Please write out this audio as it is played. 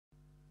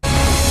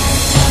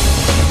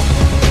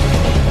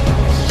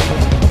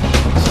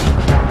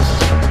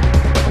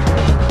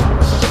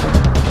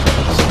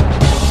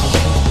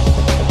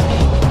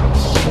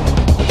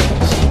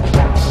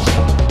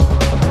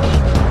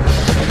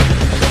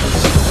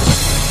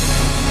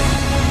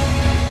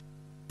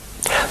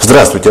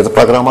Здравствуйте, это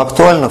программа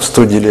 «Актуально», в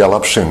студии Илья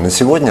Лапшин. На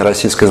сегодня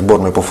российская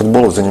сборная по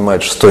футболу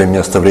занимает 6-е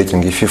место в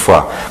рейтинге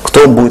FIFA.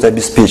 Кто будет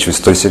обеспечивать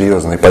столь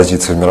серьезные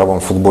позиции в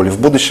мировом футболе в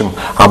будущем?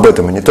 Об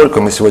этом и не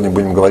только. Мы сегодня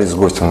будем говорить с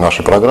гостем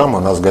нашей программы.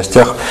 У нас в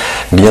гостях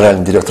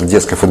генеральный директор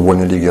Детской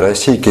футбольной лиги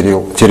России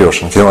Кирилл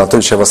Терешин. Кирилл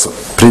Анатольевич, я вас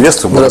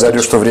приветствую.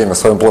 Благодарю, что время в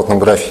своем плотном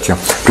графике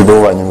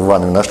пребывания в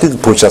Иванове нашли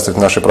поучаствовать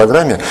в нашей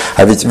программе.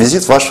 А ведь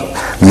визит ваш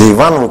для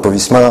Иванова по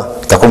весьма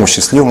такому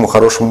счастливому,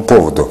 хорошему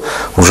поводу.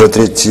 Уже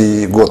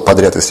третий год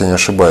подряд, если не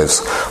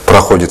ошибаюсь,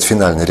 проходит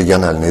финальный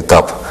региональный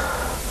этап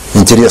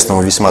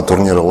интересного весьма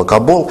турнира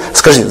 «Локобол».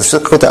 Скажите, это все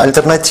какая-то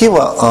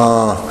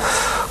альтернатива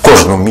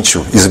кожаному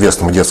мячу,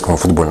 известному детскому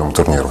футбольному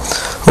турниру?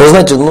 Вы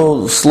знаете,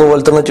 слово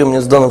 «альтернатива»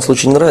 мне в данном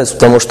случае не нравится,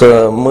 потому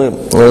что мы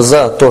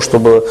за то,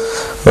 чтобы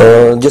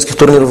детских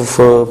турниров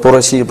по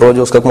России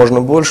проводилось как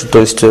можно больше, то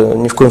есть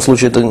ни в коем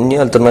случае это не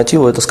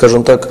альтернатива, это,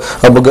 скажем так,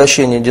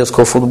 обогащение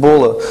детского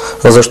футбола,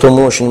 за что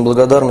мы очень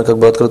благодарны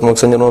Открытому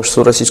акционерному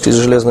обществу Российской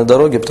железной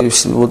дороги, потому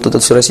что вот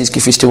этот всероссийский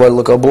фестиваль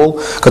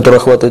 «Локобол», который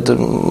охватывает,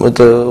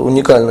 это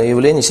уникальное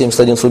явление,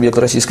 71 субъект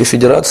Российской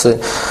Федерации,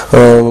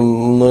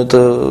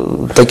 это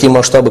такие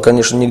масштабы,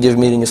 конечно, нигде в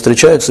мире не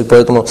встречаются, и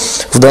поэтому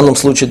в данном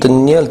случае это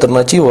не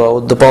альтернатива, а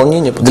вот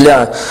дополнение.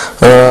 Для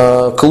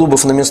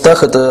клубов на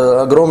местах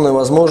это огромная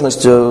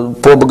возможность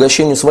по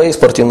обогащению своей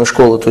спортивной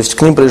школы, то есть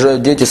к ним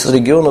приезжают дети с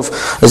регионов,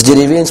 с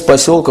деревень, с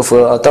поселков,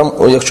 а там,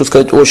 я хочу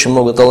сказать, очень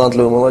много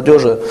талантливой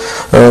молодежи,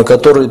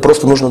 которой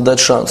просто нужно дать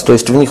шанс, то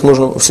есть в них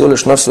нужно всего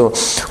лишь на все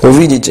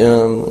увидеть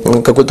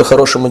какой-то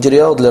хороший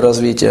материал для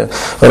развития.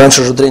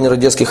 Раньше же тренеры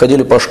детские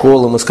ходили по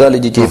школам, искали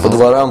детей по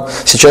дворам,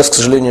 сейчас, к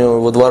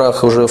сожалению, во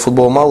дворах уже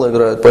футбол мало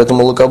играют,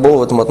 поэтому Локобол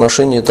в этом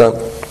отношении это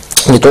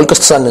не только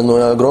социальный, но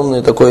и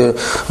огромный такой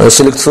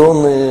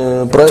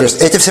селекционный проект. То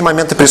есть эти все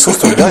моменты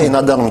присутствуют, да, и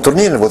на данном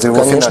турнире, вот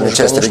его финальной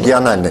части,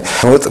 региональной.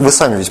 Вот вы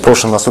сами ведь в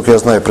прошлом, насколько я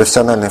знаю,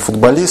 профессиональный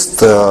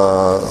футболист,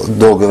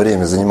 долгое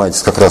время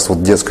занимаетесь как раз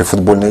вот детской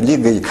футбольной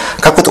лигой.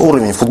 Как вот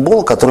уровень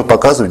футбола, который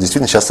показывают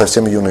действительно сейчас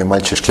совсем юные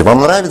мальчишки? Вам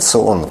нравится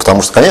он?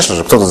 Потому что, конечно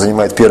же, кто-то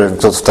занимает первое,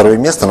 кто-то второе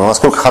место, но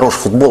насколько хороший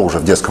футбол уже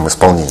в детском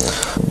исполнении?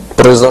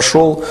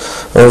 Произошел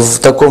в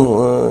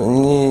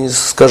таком, не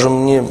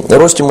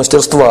росте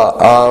мастерства,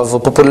 а в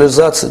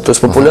популяризации, то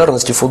есть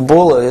популярности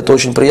футбола. Это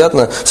очень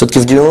приятно. Все-таки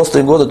в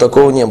 90-е годы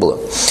такого не было.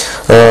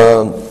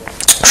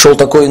 Шел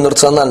такой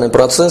инерциональный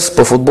процесс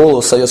по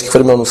футболу, с советских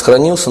времен он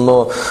сохранился,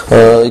 но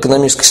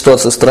экономическая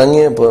ситуация в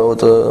стране,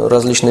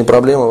 различные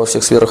проблемы во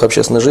всех сферах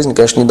общественной жизни,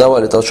 конечно, не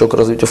давали толчок к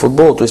развитию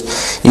футбола, то есть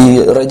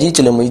и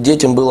родителям, и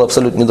детям было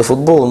абсолютно не до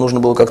футбола, нужно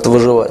было как-то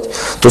выживать.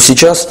 То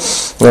сейчас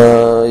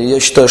я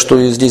считаю, что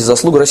и здесь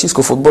заслуга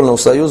Российского футбольного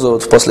союза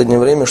в последнее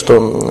время,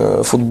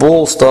 что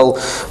футбол стал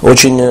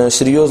очень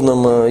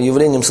серьезным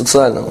явлением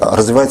социальным.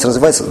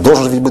 Развивается,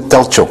 должен ведь быть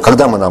толчок.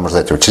 Когда мы нам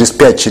ждать его? Через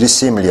 5, через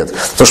 7 лет?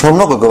 Потому что мы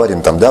много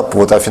говорим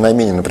вот о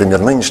феномене,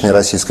 например, нынешней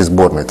российской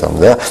сборной,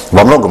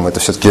 во многом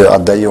это все-таки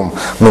отдаем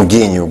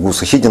гению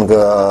Гуса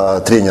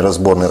Хиддинга, тренера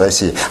сборной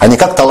России, а не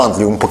как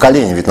талантливому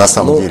поколению, ведь на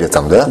самом деле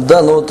да?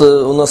 Да,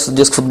 у нас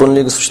детская футбольная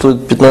лига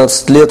существует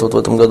 15 лет, в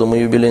этом году мы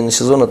юбилейный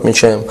сезон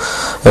отмечаем,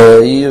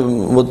 и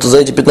вот за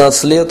эти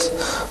 15 лет,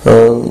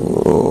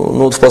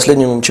 в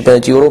последнем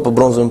чемпионате Европы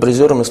бронзовыми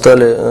призерами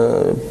стали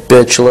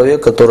 5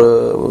 человек,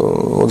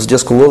 которые с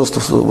детского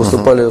возраста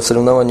выступали в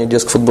соревнованиях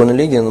детской футбольной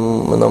лиги,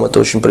 нам это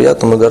очень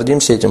приятно, мы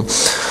гордимся этим.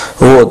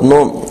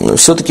 Но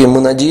все-таки мы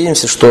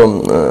надеемся,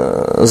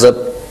 что за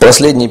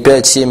последние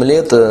 5-7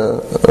 лет,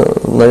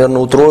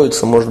 наверное,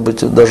 утроится, может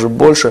быть, даже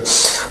больше,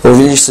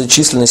 увеличится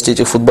численность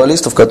этих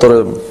футболистов,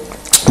 которые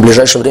в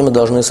ближайшее время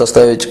должны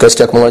составить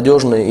костяк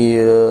молодежной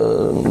и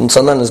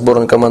национальной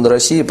сборной команды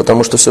России,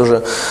 потому что все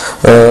же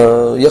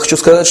я хочу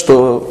сказать,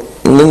 что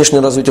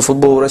нынешнее развитие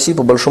футбола в России,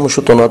 по большому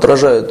счету, оно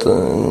отражает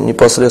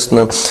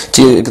непосредственно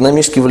те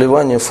экономические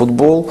вливания в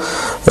футбол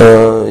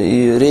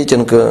и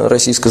рейтинг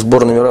российской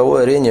сборной на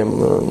мировой арене,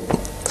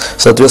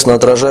 соответственно,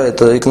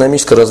 отражает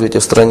экономическое развитие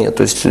в стране.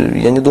 То есть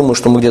я не думаю,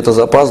 что мы где-то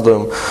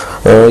запаздываем,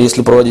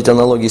 если проводить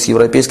аналогии с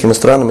европейскими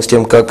странами, с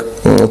тем, как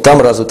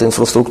там развита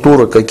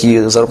инфраструктура,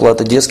 какие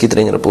зарплаты детские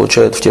тренеры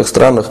получают в тех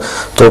странах,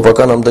 то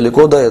пока нам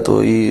далеко до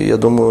этого, и я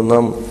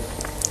думаю,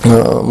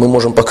 мы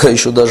можем пока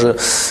еще даже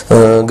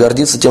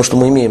гордиться тем, что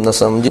мы имеем на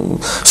самом деле.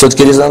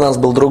 Все-таки резонанс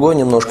был другой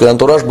немножко, и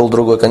антураж был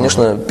другой.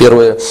 Конечно,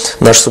 первые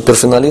наши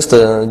суперфиналисты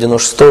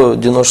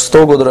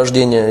 96-го года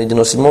рождения и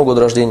 97-го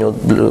года рождения,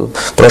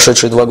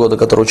 прошедшие 2 года,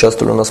 которые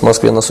участвовали у нас в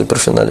Москве на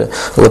суперфинале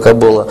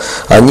Локобола,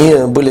 они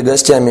были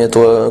гостями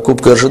этого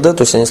Кубка РЖД,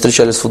 то есть они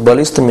встречались с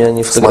футболистами,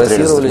 они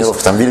фотографировались.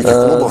 Там великих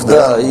клубов,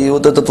 да, и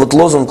вот этот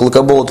лозунг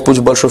 «Локобол – это путь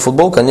в большой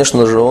футбол»,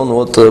 конечно же,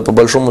 он по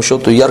большому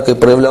счету ярко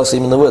проявлялся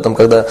именно в этом,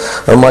 когда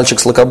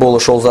мальчик с Локобола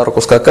шел за руку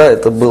скака,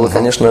 это было,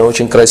 конечно,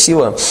 очень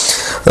красиво.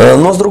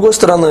 Но, с другой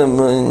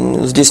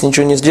стороны, здесь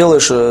ничего не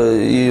сделаешь,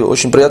 и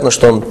очень приятно,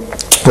 что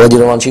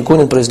Владимир Иванович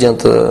Якунин,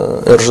 президент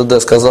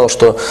РЖД, сказал,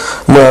 что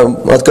мы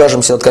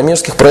откажемся от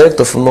коммерческих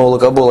проектов, но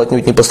Локобол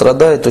отнюдь не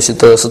пострадает, то есть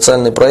это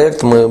социальный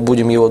проект, мы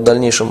будем его в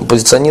дальнейшем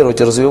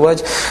позиционировать и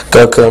развивать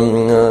как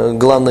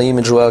главная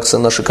имиджевая акция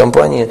нашей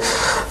компании.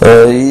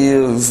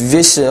 И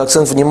весь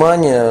акцент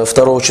внимания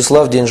 2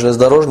 числа, в день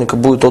железнодорожника,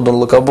 будет отдан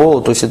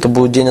Локоболу, то есть это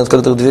будет день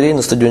открытых дверей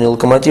на стадионе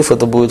 «Локомотив»,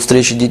 это будет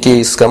встреча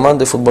детей с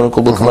командой футбольного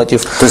клуба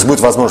 «Локомотив». То есть будет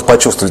возможность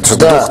почувствовать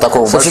дух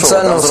такого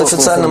большого, с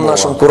официальным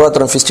нашим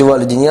куратором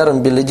фестиваля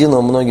Деняром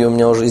Белединовым, многие у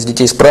меня уже из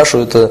детей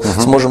спрашивают,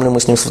 сможем ли мы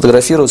с ним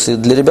сфотографироваться. И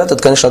для ребят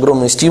это, конечно,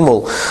 огромный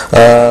стимул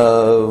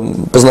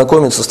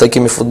познакомиться с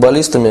такими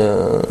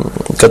футболистами,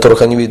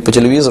 которых они видят по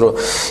телевизору.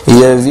 И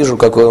я вижу,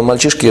 как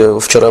мальчишки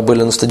вчера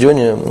были на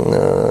стадионе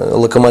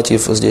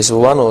 «Локомотив» здесь, в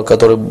Иваново,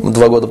 которые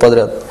 2 года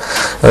подряд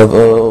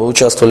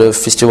участвовали в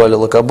фестивале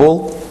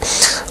 «Локобол».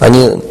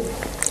 Они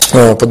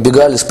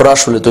подбегали,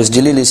 спрашивали, то есть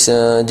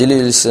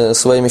делились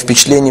своими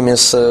впечатлениями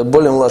с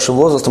более младшим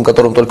возрастом,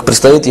 которым только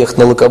предстоит ехать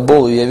на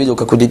Локобол, и я видел,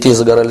 как у детей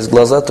загорались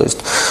глаза, то есть,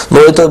 но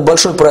это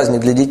большой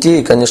праздник для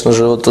детей, и, конечно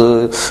же, вот,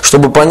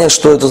 чтобы понять,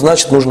 что это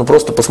значит, нужно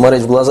просто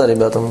посмотреть в глаза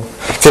ребятам.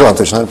 Кирилл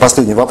Анатольевич, наверное,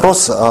 последний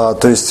вопрос,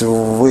 то есть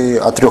вы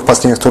о 3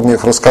 последних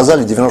турнирах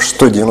рассказали,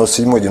 96-й,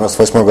 97-й,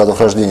 98-й годов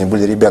рождения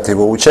были ребята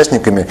его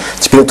участниками,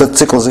 теперь этот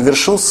цикл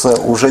завершился,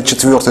 уже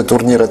 4-й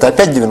турнир, это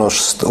опять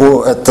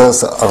 96-й, это,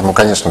 ну,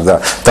 конечно,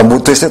 да.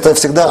 Будет, то есть это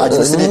всегда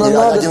один средний,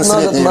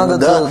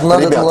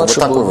 ребята, младше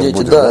вот будут дети,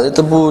 будет, да,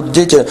 это будут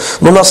дети.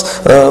 Но у нас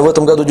в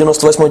этом году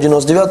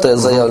 98-99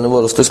 заявленный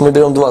возраст, то есть мы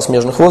берем 2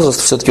 смежных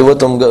возраста, все-таки в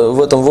этом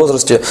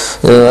возрасте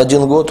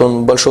 1 год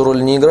он большой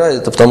роли не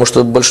играет, потому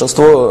что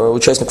большинство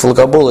участников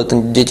Локобола это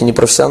дети не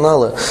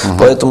профессионалы,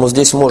 поэтому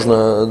здесь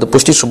можно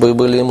допустить, чтобы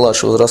были и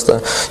младшие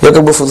возраста. Я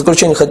как бы в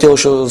заключение хотел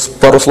еще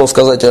пару слов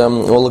сказать о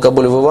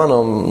Локоболе в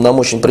Иваново, нам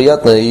очень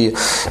приятно, и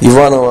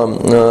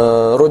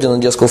Иваново родина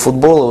детского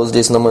футбола, вот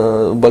здесь нам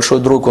большой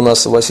друг у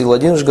нас Василий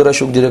Владимирович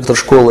Горощук, директор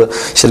школы,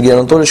 Сергей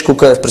Анатольевич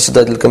Кукаев,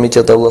 председатель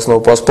комитета областного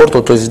по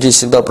спорту, то есть здесь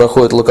всегда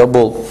проходит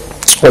Локобол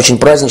очень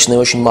праздничный,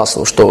 очень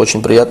массово, что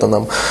очень приятно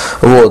нам.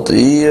 Вот.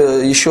 И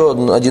еще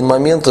один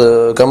момент,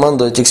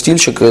 команда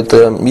 «Текстильщик» –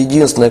 это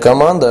единственная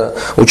команда,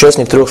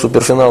 участник 3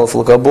 суперфиналов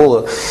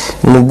Локобола.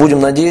 Мы будем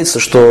надеяться,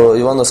 что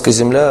Ивановская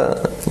земля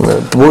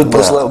будет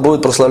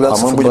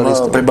прославляться футболистами. Мы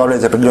будем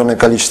прибавлять определенное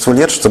количество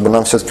лет, чтобы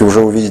нам все-таки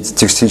уже увидеть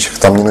 «Текстильщик»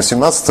 там не на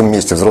 17-м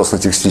месте,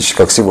 взрослый «Текстильщик»,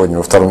 как сегодня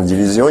во 2-м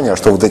дивизионе, а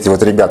что вот эти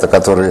вот ребята,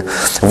 которые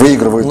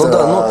выигрывают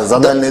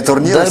дальние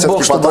турниры,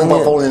 все-таки потом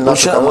пополнили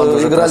нашу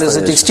команду. Играли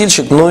за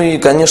 «Текстильщик», ну и,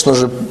 конечно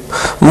же,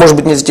 может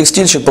быть, не за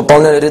 «Текстильщик»,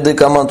 пополняли ряды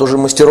команд уже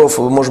мастеров,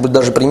 может быть,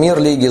 даже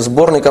премьер-лиги,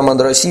 сборной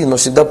команды России, но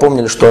всегда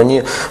помнили, что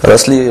они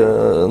росли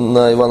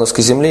на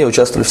Ивановской земле и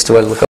участвовали в фестивале «Локобол».